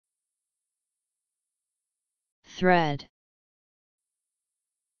thread.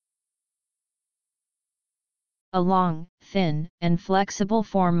 A long, thin, and flexible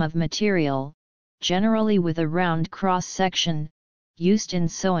form of material, generally with a round cross-section, used in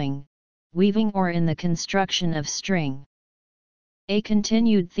sewing, weaving or in the construction of string. A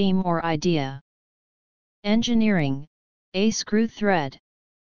continued theme or idea. Engineering, a screw thread.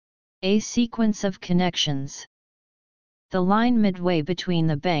 A sequence of connections. The line midway between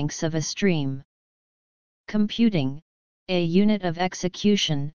the banks of a stream. Computing, a unit of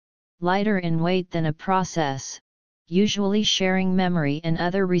execution, lighter in weight than a process, usually sharing memory and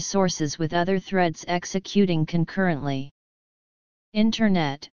other resources with other threads executing concurrently.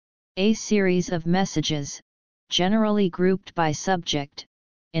 Internet, a series of messages, generally grouped by subject,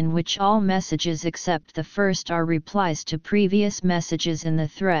 in which all messages except the first are replies to previous messages in the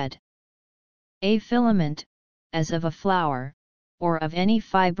thread. A filament, as of a flower, or of any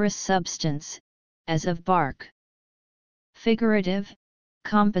fibrous substance, as of bark. Figurative,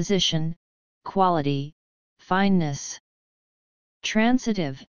 composition, quality, fineness.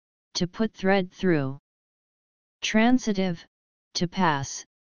 Transitive, to put thread through. Transitive, to pass,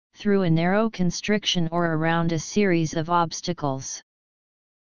 through a narrow constriction or around a series of obstacles.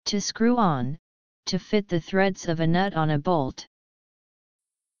 To screw on, to fit the threads of a nut on a bolt.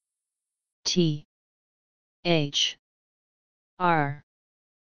 T H R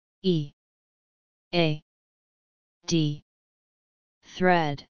E A D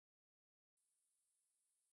thread.